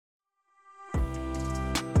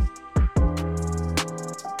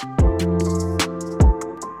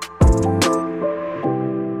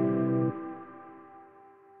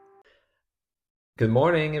Good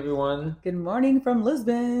morning, everyone. Good morning from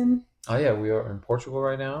Lisbon. Oh yeah, we are in Portugal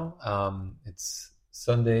right now. It's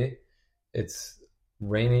Sunday. It's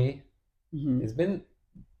rainy. hmm It's been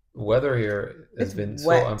weather here has It's been so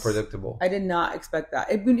wet. unpredictable. I did not expect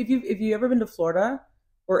that. If you ever been to Florida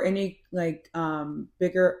or any like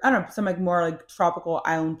bigger, I don't know, some like more like tropical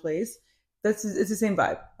island place, it's the same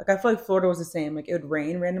vibe. Like I feel like Florida was the same. Like it would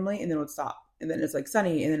rain randomly and then it would stop, and then it's like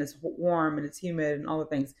sunny and then it's warm and it's humid and all the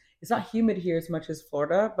things. It's not humid here as much as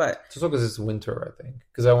Florida, but Just because it's winter, I think.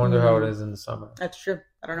 Because I wonder how it mm, is in the summer. that's true.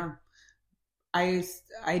 I don't know.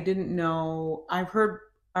 I didn't know. I've heard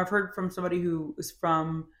from somebody who is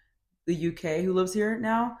from the UK who lives here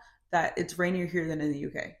now that it's rainier here than in the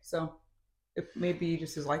UK. So it maybe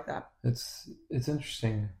just is like that. It's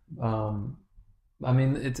interesting. I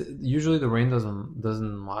mean, it's usually the rain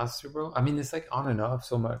doesn't last super long. I mean, it's like on and off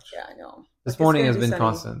so much. Yeah, I know. This Like it's morning gonna has be been sunny.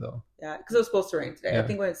 constant though. Yeah, because it was supposed to rain today. I Yeah,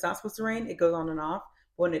 think when it's not supposed to rain, it goes on and off.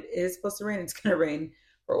 When it is supposed to rain, it's gonna rain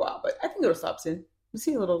for a while. But I think it'll stop soon. We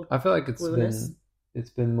see a little I feel like blueness, it's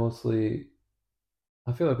been mostly.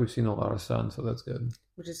 I feel like we've seen a lot of sun, so that's good.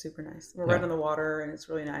 which is super nice. We're right Yeah. on the water, and it's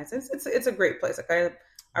really nice. It's a great place. Like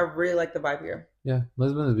I really like the vibe here. Yeah,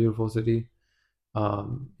 Lisbon is a beautiful city.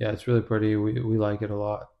 Yeah, it's really pretty. We like it a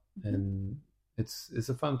lot, Mhm. and it's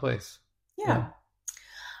a fun place. Yeah, Yeah.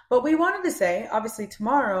 But we wanted to say, obviously,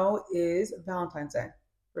 tomorrow is Valentine's Day.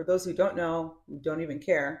 For those who don't know, who don't even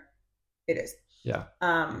care, it is. yeah,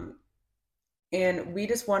 Um, and we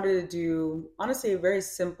just wanted to do, honestly, a very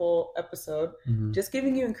simple episode, hmm just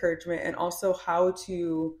giving you encouragement and also how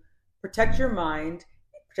to protect your mind,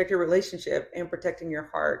 protect your relationship, and protecting your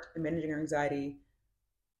heart and managing your anxiety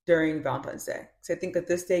during Valentine's Day. Because I think that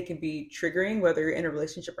this day can be triggering, whether you're in a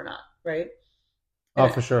relationship or not, right? Oh,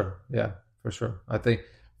 And for sure. Yeah, for sure. I think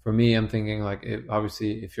for me, I'm thinking like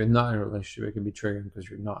obviously, if you're not in a relationship, it can be triggering because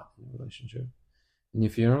you're not in a relationship. And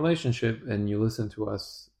if you're in a relationship and you listen to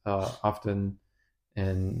us often,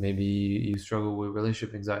 and maybe you struggle with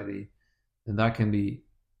relationship anxiety, then that can be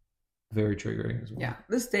very triggering as yeah, well.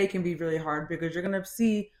 this day can be really hard because you're going to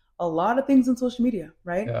see a lot of things on social media,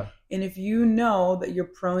 right? Yeah, And if you know that you're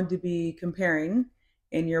prone to be comparing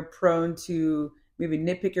and you're prone to maybe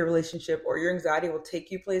nitpick your relationship, or your anxiety will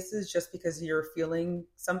take you places just because you're feeling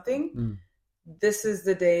something, mm, this is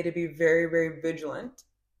the day to be very, very vigilant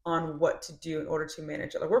on what to do in order to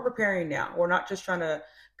manage it. Like we're preparing now. We're not just trying to,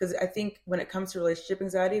 because I think when it comes to relationship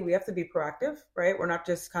anxiety, we have to be proactive, right? We're not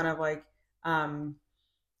just kind of like, um,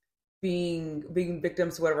 being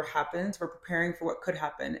victims to whatever happens. We're preparing for what could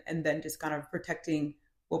happen and then just kind of protecting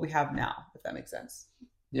what we have now, if that makes sense.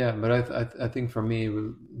 yeah. But I think for me,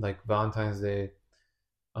 like Valentine's Day,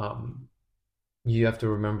 um, you have to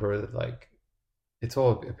remember that like it's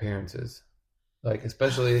all appearances. Like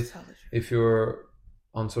especially So true. if you're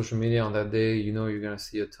on social media on that day, you know you're gonna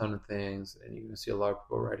see a ton of things, and you're gonna see a lot of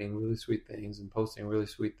people writing really sweet things and posting really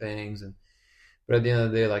sweet things. And but at the end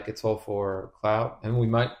of the day, like it's all for clout, and we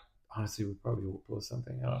might honestly we probably will post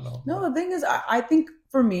something. I don't know, No, but the thing is, I think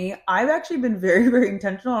for me, I've actually been very, very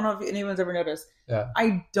intentional. I don't know if anyone's ever noticed. yeah,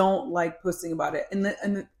 I don't like posting about it, and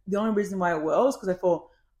the only reason why I will is because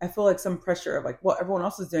I feel like some pressure of like, well, everyone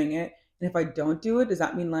else is doing it, and if I don't do it, does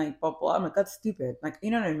that mean like blah blah? I'm like, that's stupid. Like,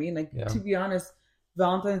 you know what I mean? Like, yeah, to be honest,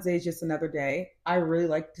 Valentine's Day is just another day. I really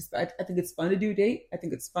like to. I think it's fun to do a date. I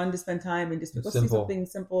think it's fun to spend time and just like, it's let's do simple. something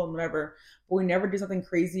simple and whatever. But we never do something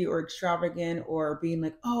crazy or extravagant or being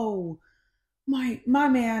like, oh, my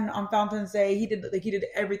man on Valentine's Day, he did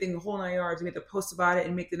everything the whole 9 yards. We had to post about it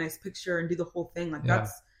and make the nice picture and do the whole thing. Like Yeah,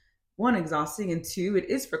 that's one, exhausting, and two, it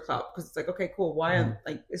is for clout because it's like, okay, cool. Why mm. am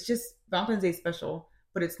like it's just Valentine's Day special,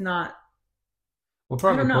 but it's not. We'll I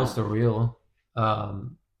probably don't know. post a reel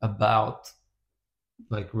about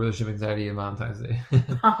like relationship anxiety and Valentine's Day.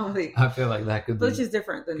 Probably, I feel like that could which be is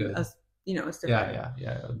different than good. us. It's Yeah, different. yeah,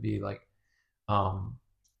 yeah. It would be like, um,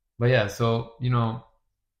 but yeah. So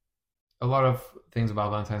a lot of things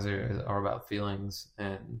about Valentine's Day are about feelings,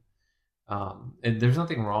 and there's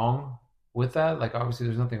nothing wrong with that. Like, obviously,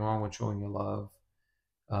 there's nothing wrong with showing your love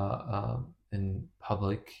in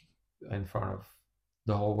public in front of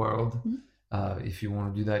the whole world. Mhm. If you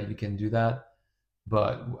want to do that, you can do that.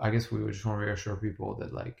 But I guess we would just want to reassure people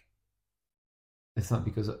that like it's not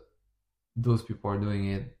because those people are doing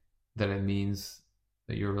it that it means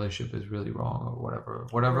that your relationship is really wrong or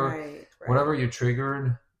Right, whatever right. you're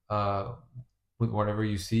triggered uh, with whatever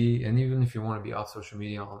you see, and even if you want to be off social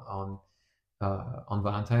media on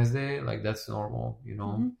Valentine's Day, like that's normal,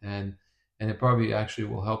 hmm and it probably actually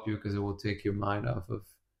will help you because it will take your mind off of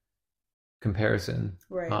comparison,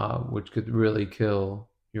 Right. which could really kill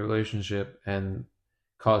your relationship and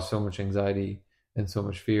cause so much anxiety and so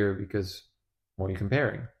much fear because or you're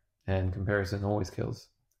comparing, and comparison always kills.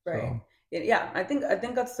 Right. So Yeah, I think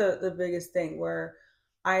that's the biggest thing where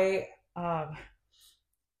I um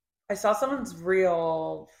I saw someone's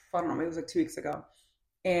reel, I don't know, maybe it was like 2 weeks ago,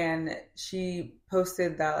 and she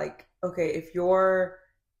posted that like, okay, if your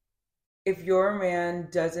man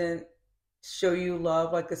doesn't show you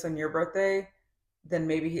love like this on your birthday, then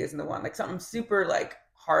maybe he isn't the one. Like something super like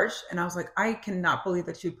harsh. And I was like, I cannot believe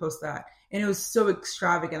that you post that. And it was so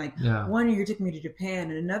extravagant. Like yeah, one year you took me to Japan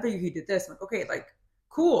and another year you did this. I'm like, okay, like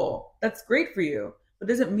cool. That's great for you. But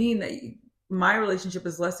it doesn't mean that my relationship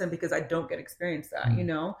is less than because I don't get to experience that, you mm,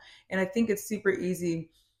 know? And I think it's super easy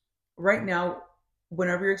right now.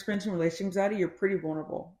 Whenever you're experiencing relationship anxiety, you're pretty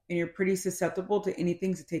vulnerable and you're pretty susceptible to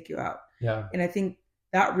anything to take you out. yeah, And I think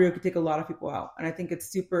that reel could take a lot of people out. And I think it's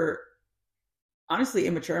super honestly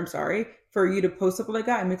immature. I'm sorry for you to post something like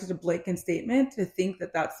that and make such a blatant statement to think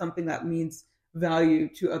that that's something that means value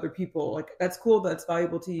to other people. Like that's cool, that's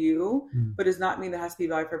valuable to you, mm, but does not mean that has to be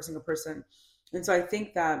valued for every single person. And so I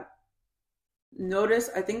think that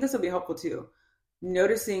I think this will be helpful too.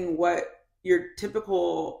 Noticing what your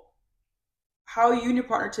typical, how you and your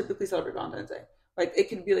partner typically celebrate Valentine's Day. Like it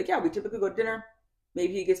can be like, yeah, we typically go to dinner.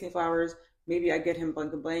 Maybe he gets me flowers. Maybe I get him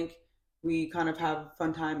blank and blank. We kind of have a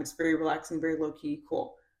fun time. It's very relaxing, very low key,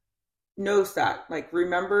 cool. Knows that. Like,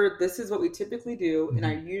 remember, this is what we typically do, and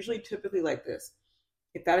I mm-hmm. usually typically like this.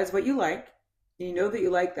 If that is what you like, and you know that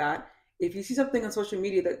you like that, if you see something on social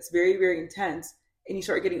media that's very, very intense, and you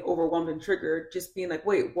start getting overwhelmed and triggered, just being like,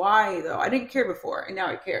 wait, why though? I didn't care before, and now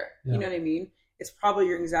I care. You Yeah, know what I mean? It's probably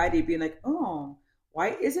your anxiety being like, oh, why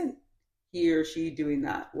isn't he or she doing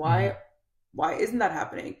that? mm-hmm. Why isn't that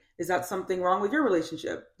happening? Is that something wrong with your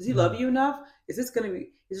relationship? Does he love Yeah, you enough? Is there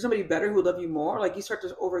somebody better who would love you more? Like you start to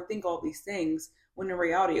overthink all these things when in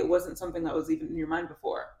reality it wasn't something that was even in your mind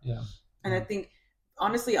before. yeah, And I think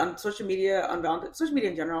honestly on social media, on Valentine's, social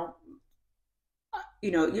media in general,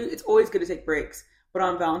 it's always good to take breaks. But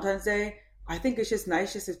on Valentine's Day, I think it's just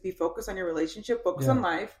nice just to be focused on your relationship, focus yeah, on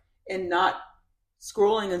life, and not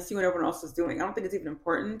scrolling and see what everyone else is doing. I don't think it's even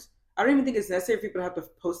important. I don't even think it's necessary for people to have to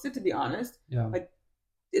post it. To be honest, yeah, like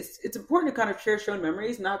it's important to kind of share shown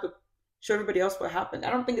memories, not to show everybody else what happened. I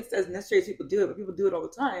don't think it's as necessary as people do it, but people do it all the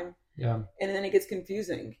time, yeah. and then it gets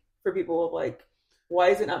confusing for people. Of like, why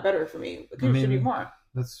is it not better for me? I Because it should be mean, more.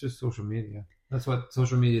 that's just social media. That's what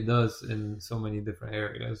social media does in so many different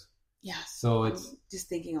areas. Yes, So I'm just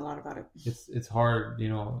thinking a lot about it. it's hard,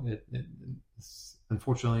 it's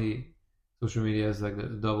unfortunately social media is like a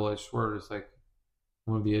double-edged sword. It's like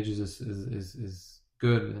one of the edges is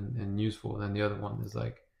good and useful, and then the other one is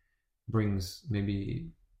like brings maybe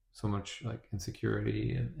so much like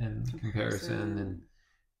insecurity and comparison Comparison.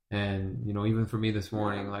 and even for me this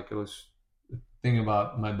morning, Yeah. like it was thinking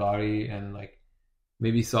about my body and like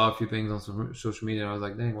maybe saw a few things on some social media and I was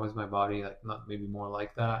like, dang, why is my body like not maybe more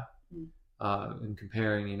like that? Mm. And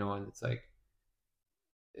comparing, and it's like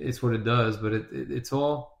it's what it does, but it's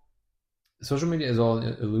all social media is all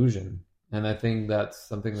illusion. And I think that's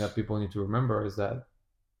something that people need to remember is that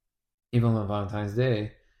even on Valentine's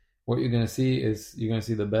Day, what you're gonna see is you're gonna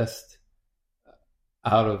see the best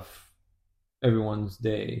out of everyone's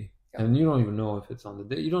day. Yep. And you don't even know if it's on the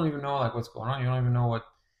day. You don't even know like what's going on. You don't even know what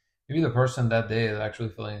maybe the person that day is actually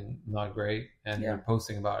feeling not great and they're Yeah.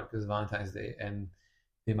 posting about it because it's Valentine's Day and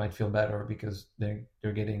they might feel better because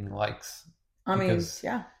they're getting likes I mean, because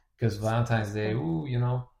yeah. Valentine's Day,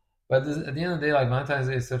 But at the end of the day, like Valentine's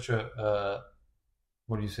Day is such a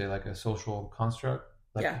what do you say, like a social construct.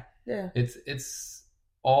 Like Yeah. Yeah. it's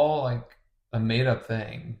all like a made up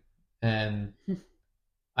thing, and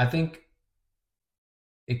I think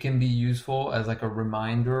it can be useful as like a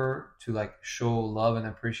reminder to like show love and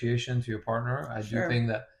appreciation to your partner. I do Sure. think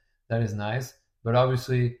that that is nice, but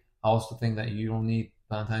obviously I also think that you don't need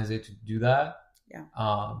Valentine's Day to do that. Yeah.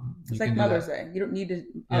 You It's can like do Mother's that. Day. You don't need to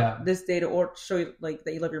Yeah, this day to or show you like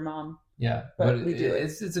that you love your mom, yeah, but but we do it.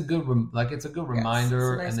 it's a good like it's a good Yes. It's a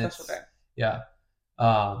reminder, nice and special it's day. yeah.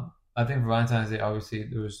 I think for Valentine's Day, obviously,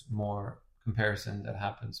 there's more comparison that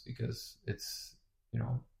happens because it's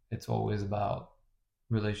it's always about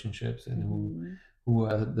relationships and Mm-hmm. who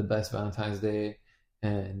had the best Valentine's Day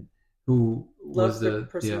and who was Loves the the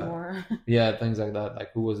person more. things like that,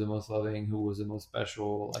 like who was the most loving, who was the most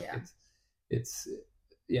special, like Yeah. it's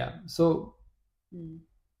yeah. So Mm.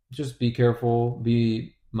 just be careful,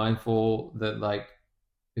 be mindful that like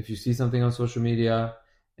if you see something on social media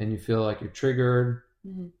and you feel like you're triggered,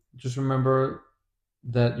 Mm-hmm. just remember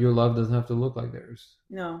that your love doesn't have to look like theirs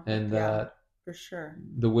No. and Yeah. that For sure.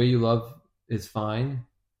 the way you love is fine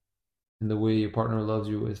and the way your partner loves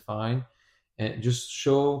you is fine, and just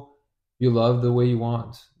show you love the way you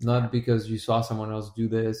want, Yeah. not because you saw someone else do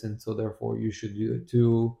this and so therefore you should do it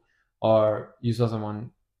too, or you saw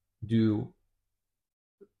someone do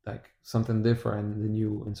like something different than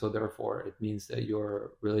you and so therefore it means that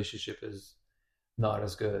your relationship is not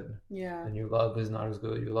as good, Yeah. and your love is not as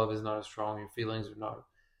good, your love is not as strong, your feelings are not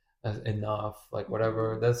as enough, like whatever.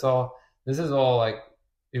 Mhm. That's all. This is all like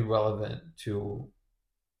irrelevant to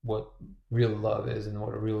what real love is and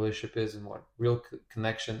what a real relationship is and what real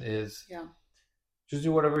connection is. Yeah. Just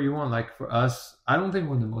do whatever you want. Like for us, I don't think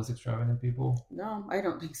we're the most extravagant people. No, I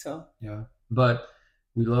don't think so. Yeah, but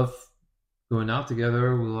we love going out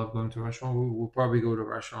together. We love going to a restaurant. We'll probably go to a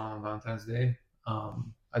restaurant on Valentine's Day.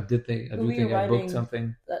 I Who do are you think I booked riding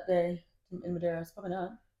something. that day in Madeira? It's probably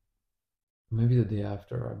not. Maybe the day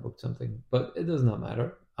after I booked something, but it does not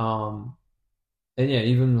matter. And yeah,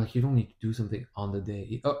 even like you don't need to do something on the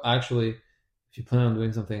day. Oh, actually, if you plan on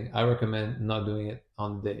doing something, I recommend not doing it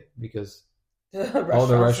on the day because The all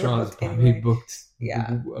the restaurants are restaurants booked probably anyway. booked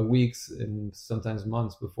Yeah. weeks and sometimes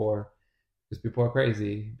months before because people are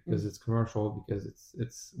crazy because Mm. it's commercial because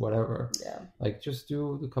it's whatever. Yeah. Like just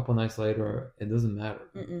do a couple nights later. It doesn't matter.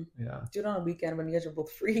 Mm-mm. Yeah. Do it on a weekend when you guys are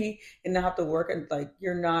both free and not have to work, and like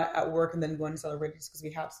you're not at work and then going to celebrate just because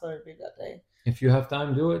we have to celebrate that day. If you have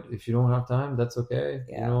time, do it. If you don't have time, that's okay.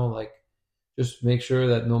 You Yeah. know, like just make sure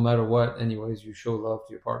that no matter what, anyways, you show love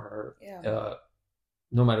to your partner. Yeah.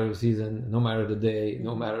 No matter the season, no matter the day,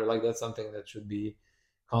 no Mhm. matter like that's something that should be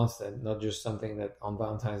constant, not just something that on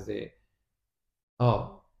Valentine's Day.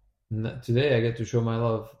 Oh, today I get to show my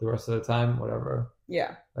love. The rest of the time, whatever.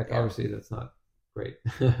 Yeah. Like Yeah. obviously that's not great.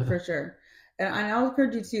 For sure. And I'll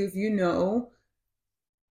encourage you too, if you know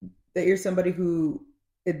that you're somebody who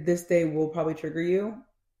this day will probably trigger you,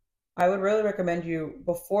 I would really recommend you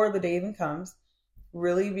before the day even comes,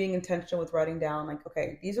 really being intentional with writing down like,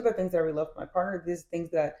 okay, these are the things that I really love for my partner. These are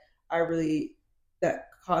things that I really that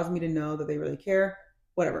cause me to know that they really care.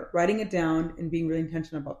 Whatever. Writing it down and being really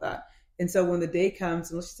intentional about that. And so when the day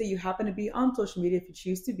comes, and let's just say you happen to be on social media if you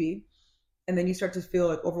choose to be, and then you start to feel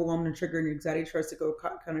like overwhelmed and triggered and your anxiety tries to go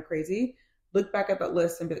kind of crazy, look back at that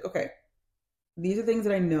list and be like, okay, these are things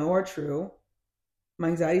that I know are true. My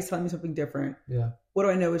anxiety is telling me something different. Yeah. What do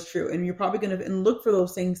I know is true? And you're probably going to and look for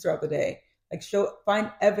those things throughout the day. Like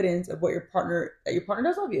find evidence of what that your partner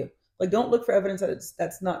does love you. Like don't look for evidence that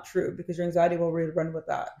that's not true because your anxiety will really run with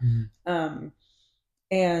that. Um,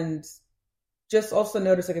 and just also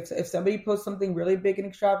notice like if somebody posts something really big and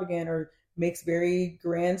extravagant or makes very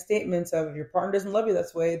grand statements of if your partner doesn't love you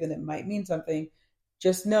this way, then it might mean something.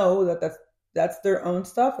 Just know that that's their own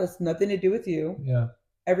stuff. That's nothing to do with you. Yeah.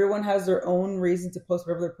 Everyone has their own reason to post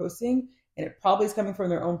whatever they're posting, and it probably is coming from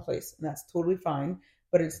their own place, and that's totally fine.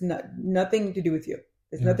 But it's nothing to do with you.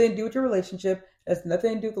 It's nothing to do with your relationship. It has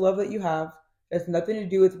nothing to do with the love that you have. It has nothing to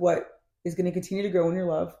do with what is going to continue to grow in your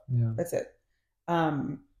love. Yeah. That's it.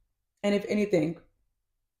 And if anything,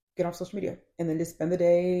 get off social media and then just spend the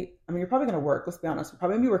day. I mean, you're probably going to work. Let's be honest. You're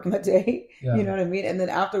probably going to be working that day. Yeah. You know what I mean? And then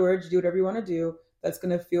afterwards, do whatever you want to do. That's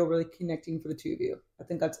going to feel really connecting for the two of you. I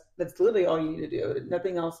think that's literally all you need to do.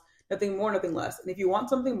 Nothing else, nothing more, nothing less. And if you want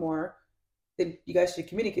something more, then you guys should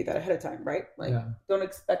communicate that ahead of time, right? Like, don't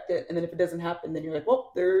expect it. And then if it doesn't happen, then you're like,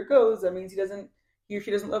 well, there it goes. That means he or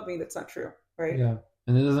she doesn't love me. That's not true, right? Yeah.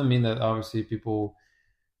 And it doesn't mean that obviously people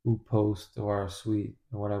who post or are sweet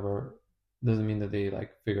or whatever doesn't mean that they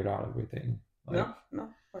like figured out everything. Like, no, of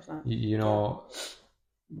course not. You know,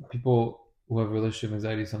 people who have relationship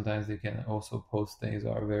anxiety, sometimes they can also post things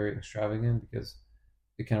that are very extravagant because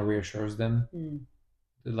it kind of reassures them.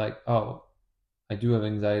 They're like, oh, I do have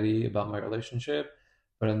anxiety about my relationship,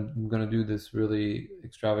 but I'm going to do this really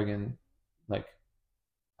extravagant like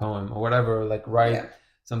poem or whatever, like write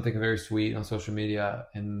something very sweet on social media,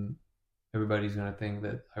 and everybody's going to think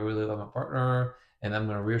that I really love my partner, and I'm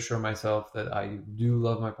going to reassure myself that I do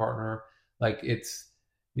love my partner. Like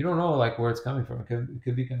you don't know like where it's coming from. It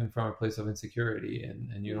could be coming from a place of insecurity,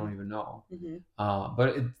 and you don't even know. But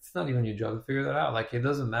it's not even your job to figure that out. Like it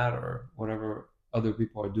doesn't matter whatever other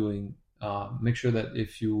people are doing. Make sure that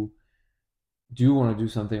if you do want to do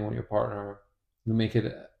something with your partner,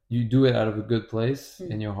 you do it out of a good place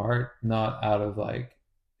in your heart, not out of like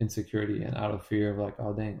insecurity and out of fear of like,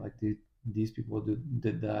 oh dang, like these people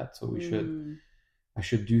did that, so I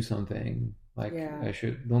should do something. Like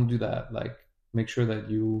don't do that. Like make sure that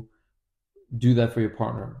you do that for your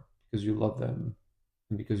partner because you love them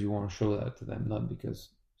and because you want to show that to them, not because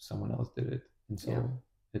someone else did it. And so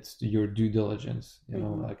it's your due diligence, you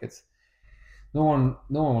know, like it's no one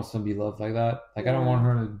wants to be loved like that. Like I don't want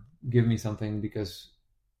her to give me something because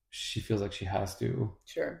she feels like she has to.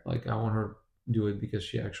 Sure. Like I want her to do it because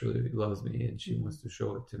she actually loves me and she wants to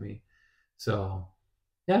show it to me. So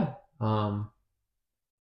yeah, but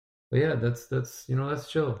yeah, that's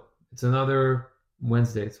chill. It's another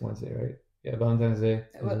Wednesday. It's Wednesday, right? Yeah, Valentine's Day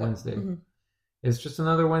is Wednesday. Mm-hmm. It's just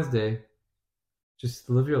another Wednesday. Just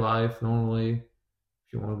live your life normally.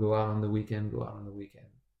 If you want to go out on the weekend, go out on the weekend.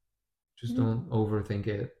 Just Mm-hmm. don't overthink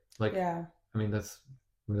it. Like, Yeah. I mean, that's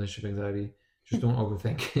relationship anxiety. Just don't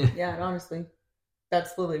overthink it. Yeah, and honestly,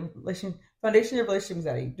 that's the foundation of relationship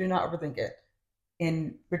anxiety. Do not overthink it.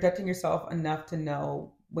 And protecting yourself enough to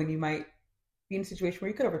know when you might be in a situation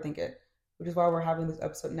where you could overthink it, which is why we're having this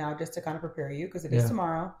episode now, just to kind of prepare you, because it is Yeah.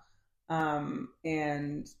 tomorrow.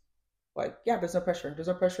 And like, yeah, there's no pressure. There's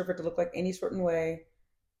no pressure for it to look like any certain way.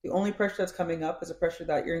 The only pressure that's coming up is a pressure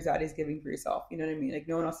that your anxiety is giving for yourself. You know what I mean? Like,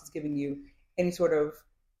 no one else is giving you any sort of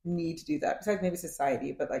need to do that, besides maybe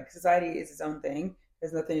society. But like, society is its own thing. It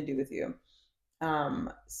has nothing to do with you.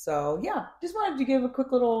 So yeah, just wanted to give a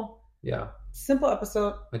quick little Yeah. simple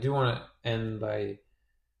episode. I do want to end by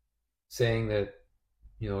saying that,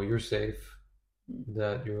 you're safe,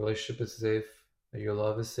 that your relationship is safe, that your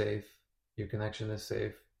love is safe, your connection is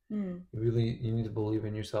safe. Mm. You need to believe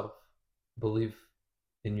in yourself, believe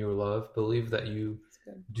in your love, believe that you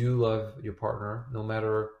do love your partner, no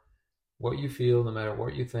matter what you feel, no matter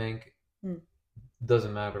what you think.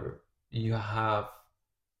 Doesn't matter. You have,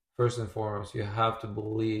 first and foremost, you have to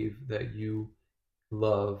believe that you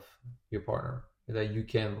love your partner, that you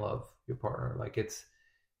can love your partner. Like, it's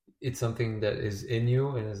something that is in you,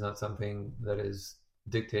 and it's not something that is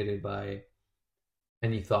dictated by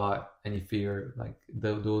any thought, any fear. Like,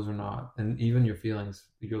 those are not, and even your feelings,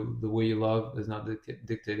 the way you love is not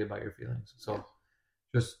dictated by your feelings. So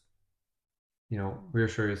just,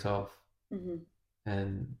 reassure yourself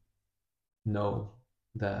and know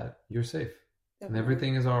that you're safe. Definitely. And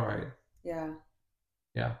everything is all right. Yeah,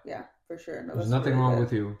 for sure. No, there's nothing wrong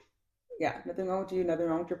with you. Yeah, nothing wrong with you, nothing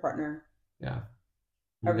wrong with your partner. Yeah,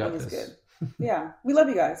 everything is good. Yeah, we love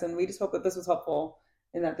you guys, and we just hope that this was helpful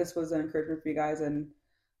and that this was an encouragement for you guys. And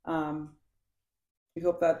we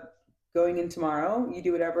hope that going in tomorrow, you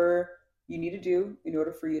do whatever you need to do in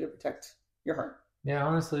order for you to protect your heart. Yeah,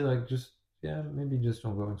 honestly, like, maybe just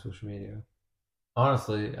don't go on social media.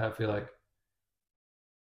 Honestly, I feel like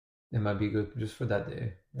it might be good just for that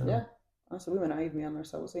day. Yeah. Honestly, we might not even be on there,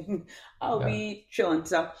 so we'll see. I'll be chilling.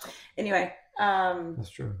 So anyway, that's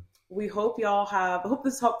true. We hope I hope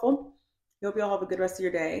this is helpful. We hope y'all have a good rest of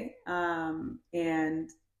your day. And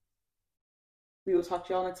we will talk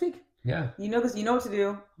to y'all next week. Yeah. You know this, you know what to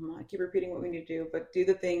do. I keep repeating what we need to do, but do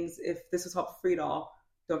the things. If this was helpful for you all,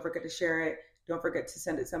 don't forget to share it. Don't forget to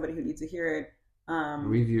send it to somebody who needs to hear it.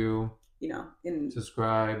 Review. And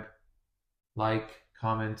subscribe, like,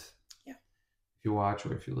 comment. Yeah. If you watch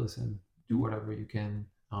or if you listen, do whatever you can.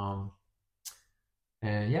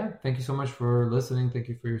 And yeah, thank you so much for listening. Thank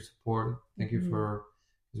you for your support. Thank you for,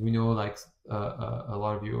 because we know like a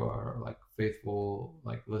lot of you are like faithful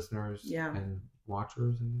like listeners and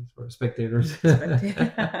watchers or spectators.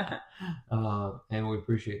 And we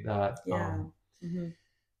appreciate that. Yeah.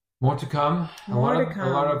 More to come. A lot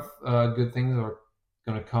of good things are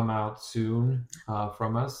going to come out soon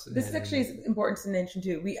from us. This is actually important to mention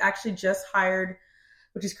too. We actually just hired,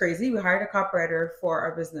 which is crazy. We hired a copywriter for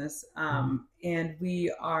our business, and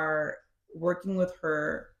we are working with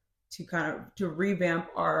her to revamp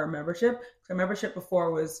our membership. Our membership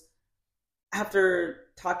before was, after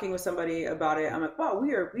talking with somebody about it, I'm like, wow,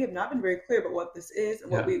 we have not been very clear about what this is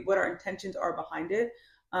and what our intentions are behind it.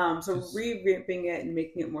 So just revamping it and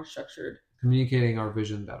making it more structured, communicating our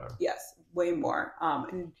vision better. Yes, way more.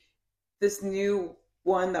 And this new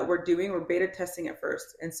one that we're doing, we're beta testing it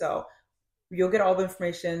first, and so you'll get all the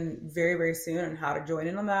information very, very soon on how to join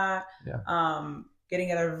in on that. Yeah.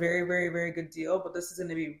 Getting at a very, very, very good deal, but this is going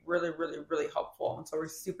to be really, really, really helpful, and so we're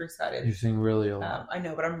super excited. You're saying really a lot. I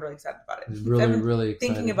know, but I'm really excited about it. It's really, I've been really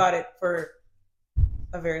excited. Thinking about it for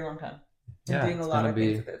a very long time. I'm doing a lot of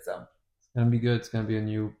things with it, so it's gonna be good. It's gonna be a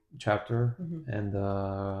new chapter, and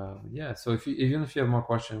so even if you have more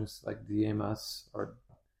questions, like DM us or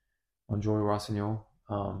on Joey Rossignol,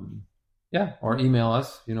 or email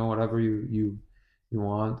us. Whatever you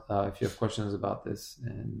want. If you have questions about this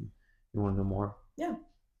and you want to know more.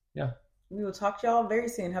 Yeah. We will talk to y'all very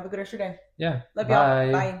soon. Have a good rest of your day. Yeah. Love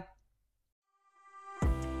y'all. Bye.